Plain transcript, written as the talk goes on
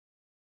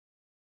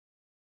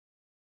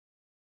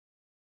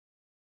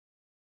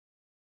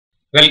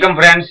Welcome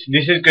friends,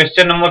 this is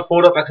question number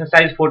 4 of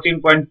exercise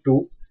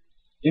 14.2.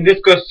 In this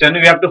question,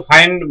 we have to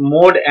find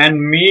mode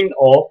and mean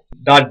of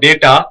the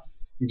data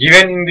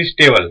given in this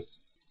table.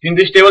 In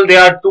this table,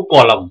 there are two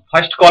columns.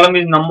 First column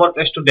is number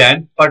of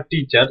students per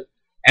teacher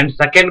and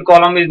second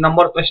column is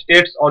number of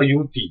states or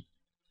UT,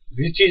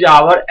 which is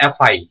our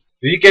FI.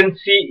 We can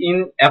see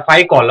in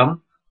FI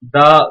column,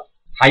 the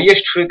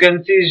highest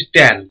frequency is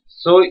 10.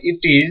 So, it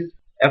is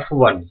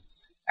F1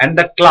 and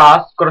the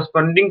class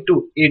corresponding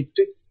to it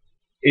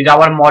is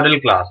our model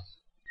class.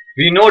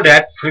 We know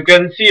that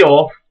frequency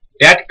of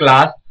that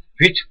class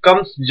which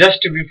comes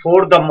just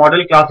before the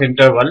model class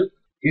interval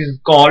is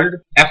called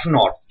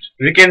F0.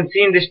 We can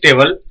see in this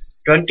table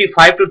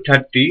 25 to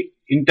 30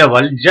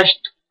 interval just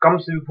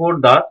comes before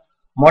the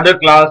model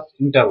class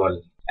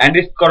interval and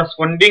its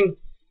corresponding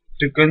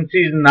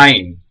frequency is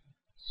 9.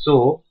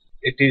 So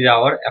it is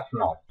our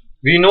F0.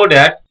 We know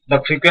that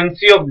the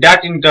frequency of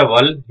that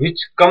interval which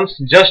comes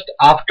just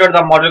after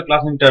the model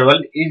class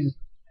interval is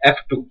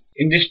F2.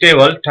 In this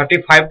table,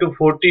 35 to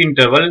 40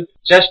 interval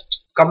just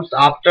comes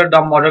after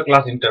the model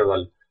class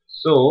interval.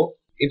 So,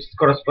 its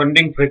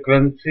corresponding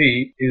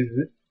frequency is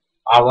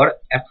our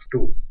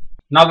F2.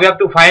 Now we have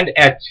to find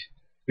H.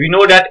 We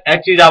know that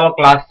H is our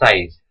class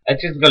size. H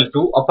is equal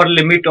to upper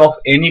limit of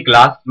any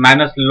class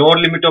minus lower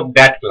limit of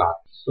that class.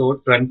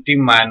 So, 20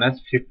 minus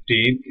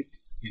 15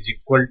 is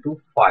equal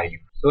to 5.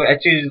 So,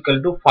 H is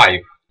equal to 5.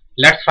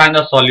 Let's find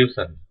the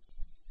solution.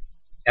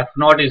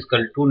 F0 is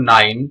equal to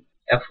 9.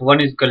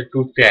 F1 is equal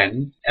to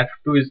 10,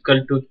 F2 is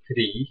equal to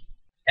 3,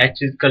 H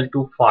is equal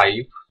to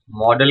 5,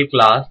 model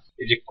class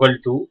is equal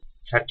to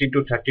 30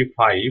 to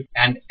 35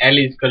 and L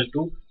is equal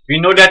to, we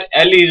know that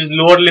L is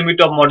lower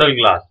limit of model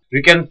class.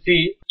 We can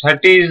see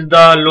 30 is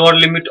the lower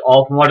limit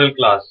of model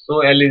class. So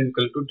L is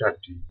equal to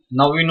 30.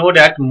 Now we know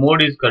that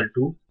mode is equal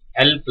to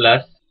L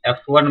plus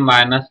F1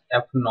 minus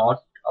F0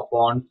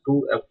 upon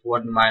 2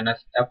 F1 minus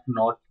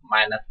F0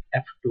 minus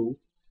F2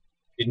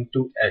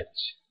 into H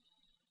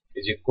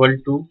is equal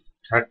to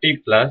 30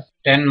 plus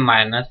 10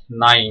 minus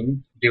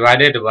 9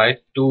 divided by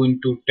 2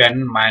 into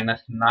 10 minus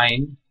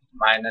 9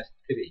 minus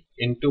 3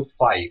 into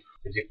 5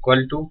 is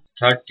equal to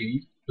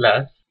 30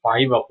 plus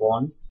 5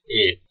 upon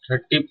 8.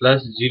 30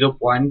 plus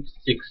 0.6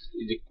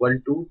 is equal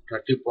to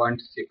 30.6.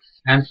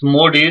 Hence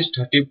mode is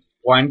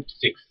 30.6.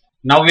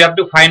 Now we have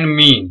to find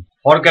mean.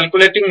 For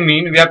calculating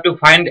mean, we have to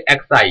find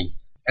xi.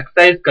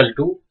 Xi is equal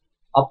to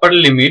upper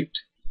limit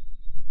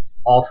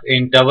of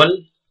interval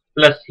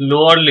plus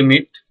lower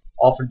limit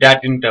of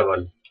that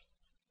interval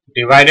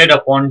divided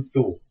upon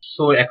 2.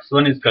 So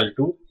x1 is equal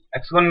to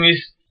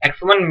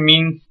x1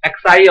 means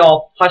xi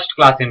of first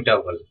class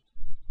interval.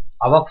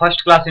 Our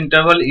first class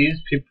interval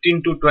is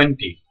 15 to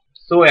 20.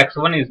 So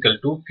x1 is equal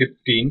to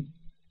 15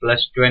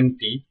 plus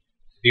 20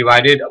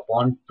 divided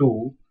upon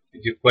 2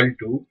 is equal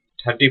to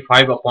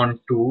 35 upon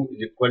 2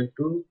 is equal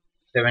to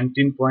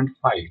 17.5.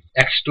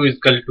 x2 is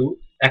equal to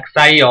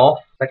xi of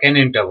second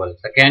interval.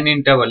 Second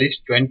interval is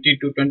 20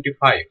 to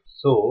 25.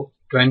 So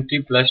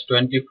 20 plus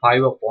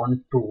 25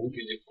 upon 2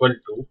 is equal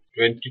to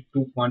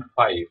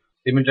 22.5.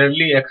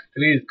 Similarly,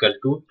 x3 is equal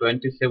to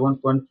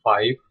 27.5,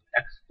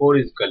 x4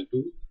 is equal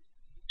to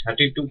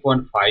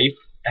 32.5,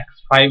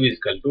 x5 is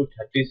equal to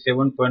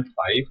 37.5,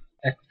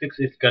 x6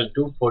 is equal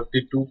to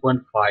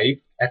 42.5,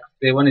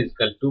 x7 is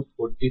equal to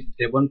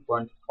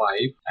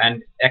 47.5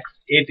 and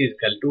x8 is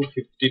equal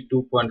to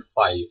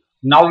 52.5.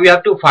 Now we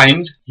have to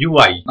find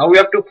ui. Now we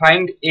have to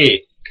find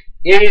A.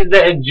 A is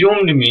the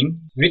assumed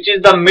mean, which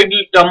is the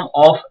middle term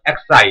of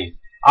xi.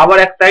 Our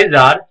xi's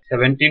are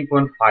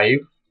 17.5,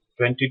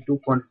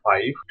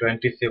 22.5,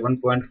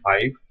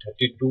 27.5,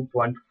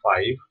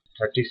 32.5,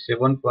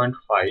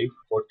 37.5,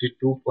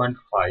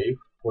 42.5,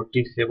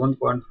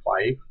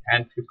 47.5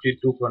 and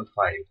 52.5.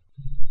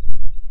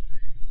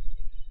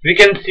 We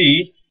can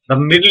see the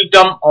middle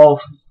term of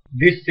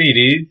this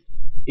series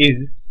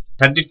is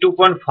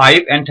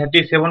 32.5 and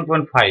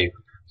 37.5.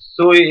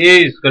 So A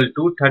is equal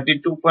to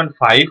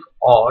 32.5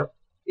 or A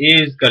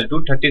is equal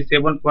to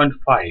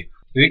 37.5.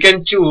 We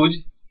can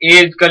choose A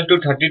is equal to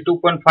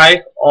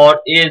 32.5 or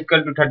A is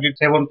equal to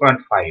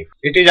 37.5.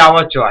 It is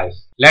our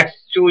choice. Let's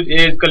choose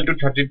A is equal to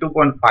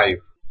 32.5.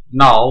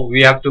 Now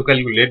we have to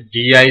calculate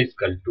di is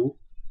equal to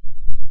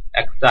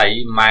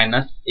xi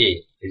minus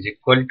A is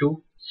equal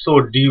to, so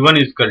d1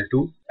 is equal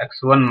to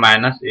x1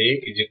 minus A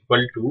is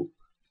equal to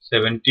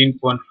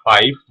 17.5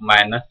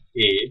 minus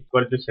A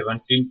equal to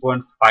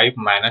 17.5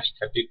 minus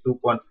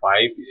 32.5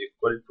 is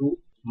equal to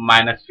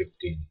minus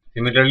 15.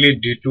 Similarly,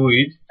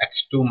 d2 is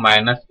x2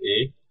 minus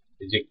A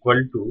is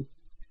equal to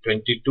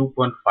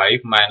 22.5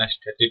 minus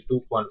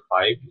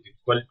 32.5 is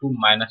equal to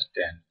minus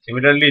 10.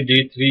 Similarly,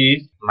 d3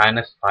 is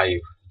minus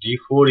 5.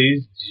 d4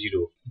 is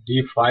 0.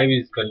 d5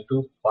 is equal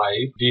to 5.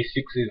 d6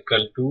 is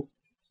equal to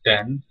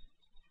 10.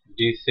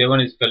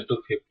 d7 is equal to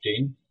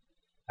 15.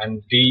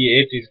 And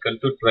d8 is equal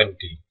to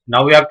 20.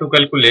 Now we have to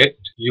calculate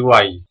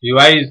ui.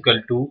 ui is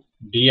equal to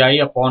di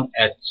upon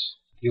h.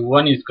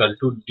 u1 is equal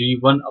to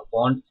d1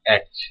 upon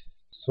h.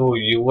 So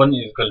u1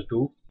 is equal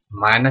to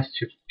minus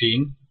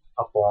 15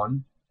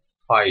 upon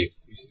 5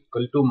 is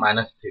equal to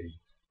minus 3.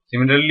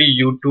 Similarly,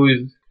 U2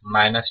 is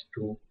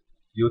 -2,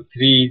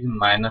 U3 is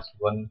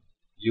 -1,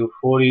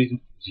 U4 is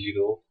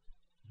 0,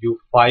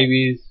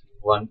 U5 is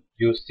 1,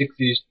 U6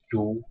 is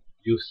 2,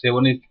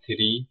 U7 is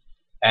 3,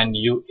 and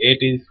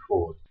U8 is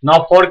 4.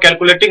 Now for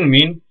calculating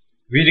mean,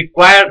 we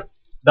require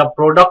the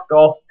product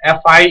of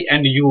Fi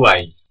and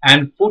Ui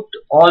and put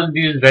all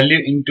these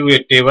values into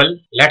a table.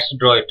 Let's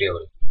draw a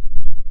table.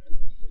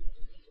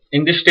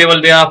 In this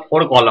table there are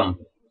 4 columns.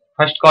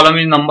 First column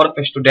is number of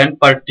students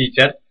per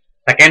teacher.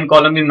 Second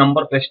column is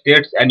number of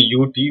states and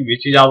UT,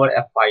 which is our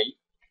Fi.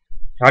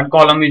 Third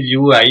column is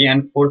UI,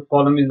 and fourth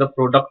column is the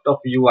product of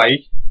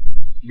UI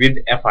with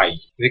Fi.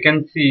 We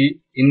can see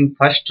in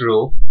first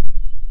row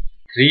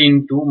 3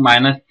 into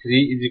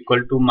 -3 is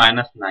equal to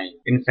 -9.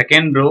 In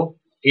second row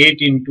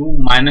 8 into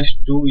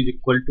 -2 is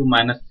equal to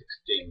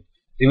 -16.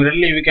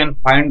 Similarly, we can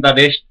find the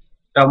rest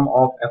term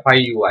of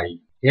FIUI.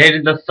 Here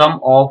is the sum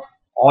of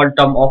all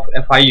term of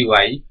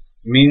FIUI,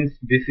 means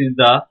this is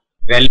the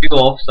value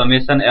of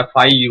summation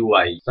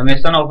FIUI.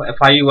 Summation of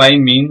FIUI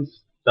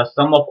means the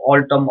sum of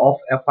all term of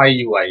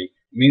FIUI,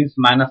 means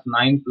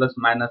 -9 plus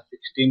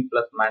 -16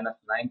 plus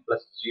 -9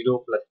 plus 0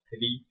 plus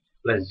 3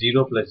 plus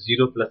 0 plus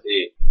 0 plus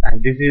 8,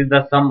 and this is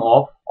the sum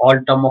of all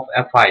term of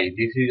Fi.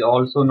 This is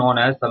also known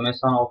as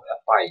summation of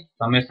Fi.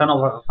 Summation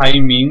of Fi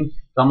means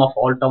sum of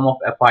all term of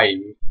Fi,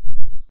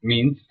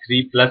 means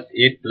 3 plus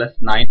 8 plus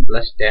 9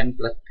 plus 10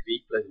 plus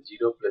 3 plus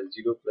 0 plus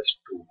 0 plus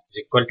 2 is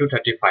equal to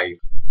 35.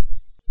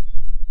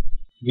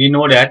 We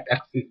know that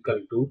x is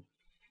equal to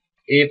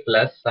a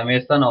plus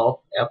summation of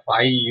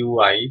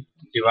FIUI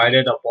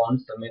divided upon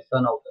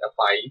summation of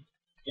Fi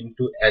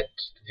into h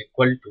is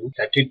equal to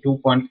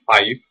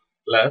 32.5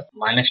 plus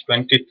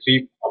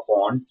 -23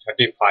 upon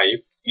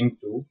 35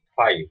 into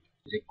 5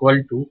 is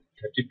equal to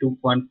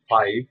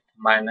 32.5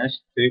 minus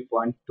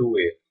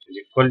 3.28 is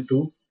equal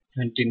to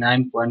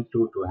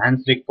 29.22.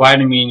 Hence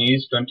required mean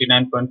is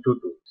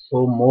 29.22.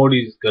 So mode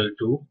is equal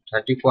to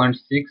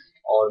 30.6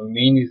 or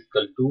mean is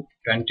equal to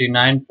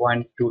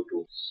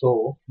 29.22.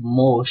 So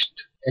most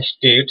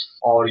states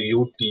or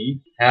UT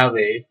have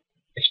a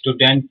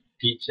student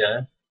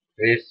teacher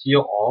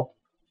ratio of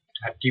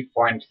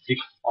 30.6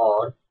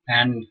 or,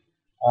 and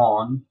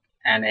on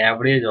an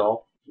average of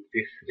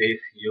this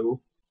ratio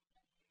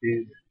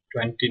is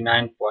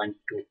 29.22.